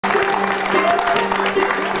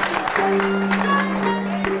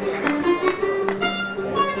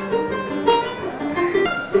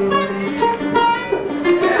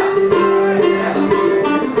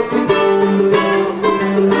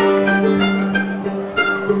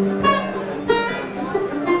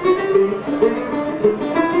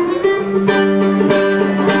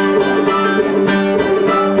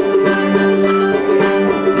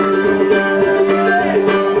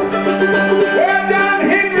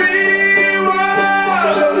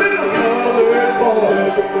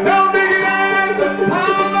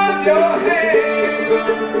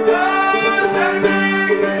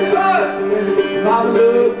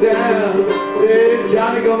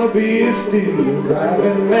gonna be a steel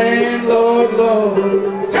driving man, Lord,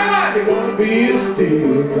 Lord. Johnny gonna be a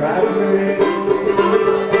steel driving man.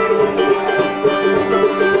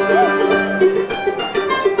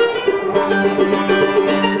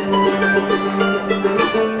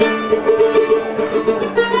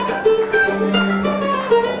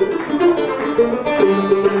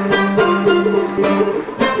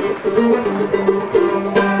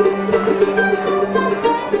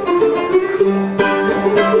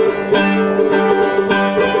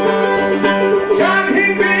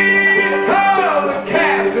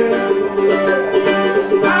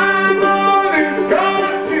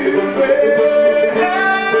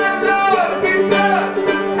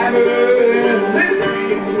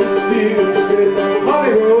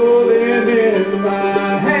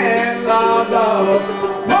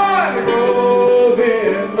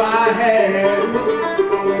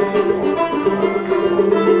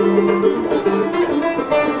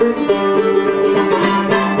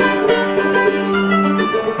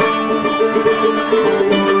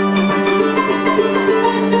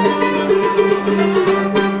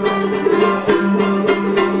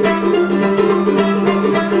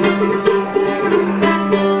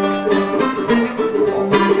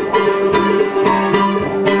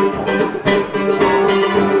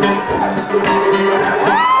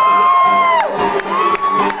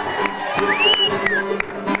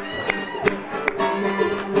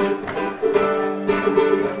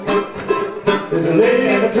 There's a lady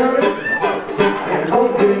in a turret and an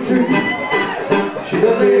oak tree. She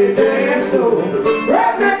does a dance so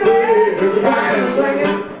right back there, crying and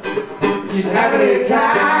singing. She's having a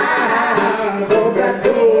time, go back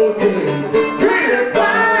cooking. Treat her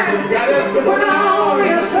fine, got to put on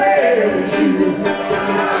your sailor shoes.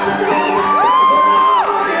 Put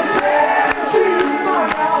on your sailor shoes.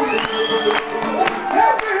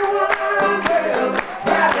 Everyone will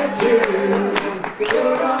try to chill.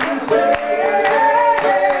 Put on your sailor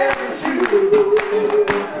shoes.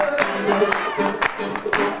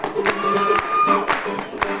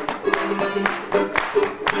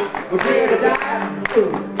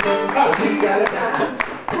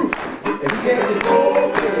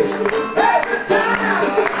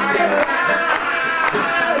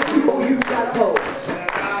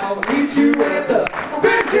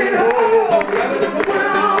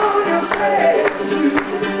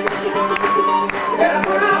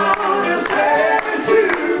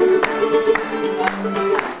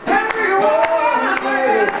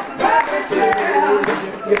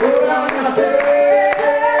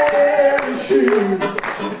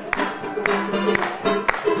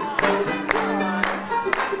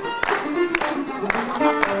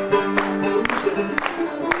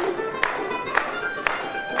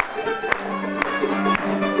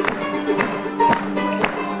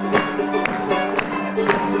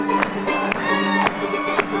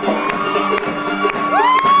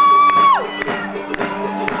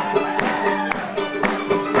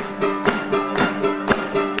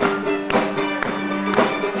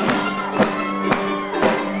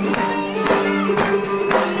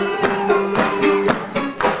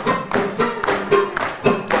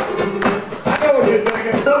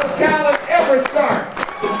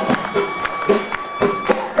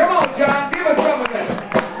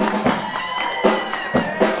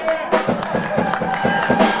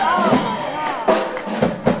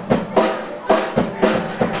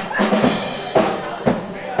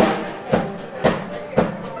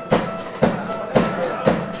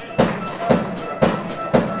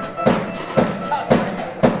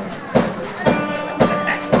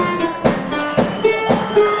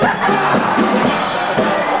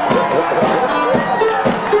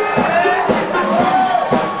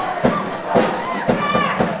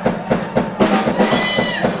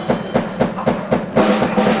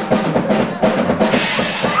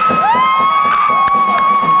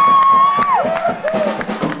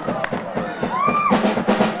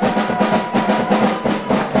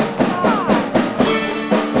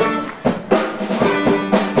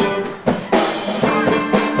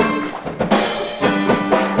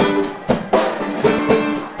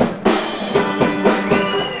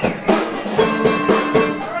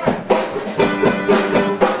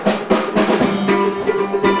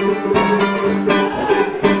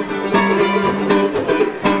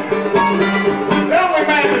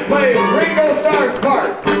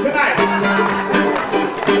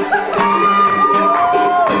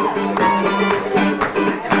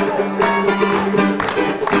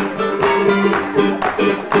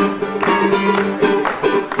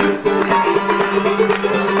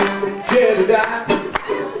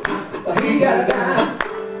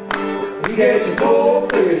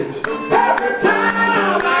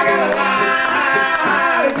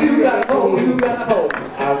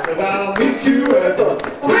 I'll meet you at the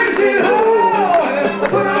Wixie Hall and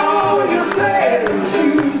put on your sailing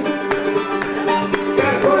shoes.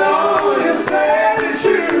 Gotta put on your sailing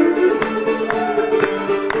shoes.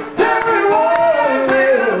 Everyone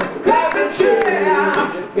will clap and cheer.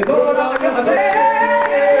 You put on your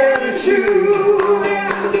sailing shoes.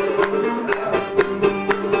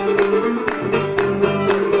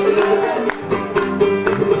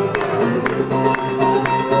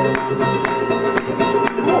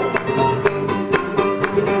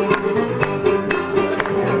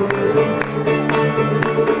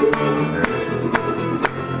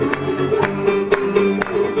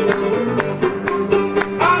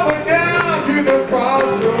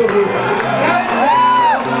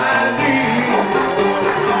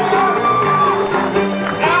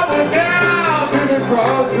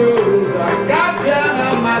 Crossroads, I got down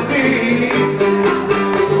on my knees.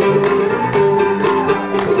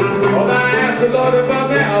 Oh, I asked the Lord above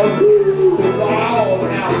me, oh,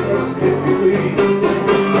 Lord, have mercy if you please.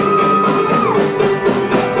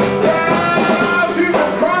 Down to the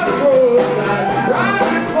crossroads, I tried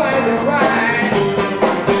to find it right.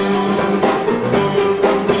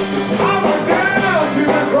 I went down to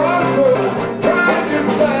the crossroads, trying to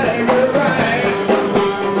find it right.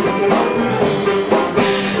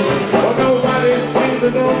 To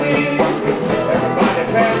know me, everybody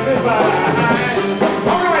pass me by.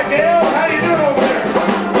 All right, Dale, how you doing over there?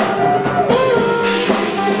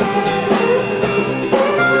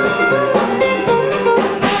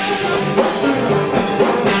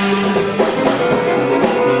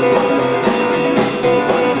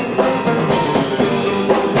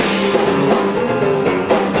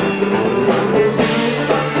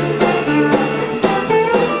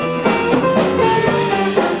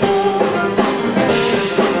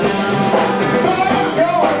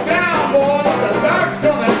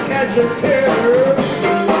 Just here.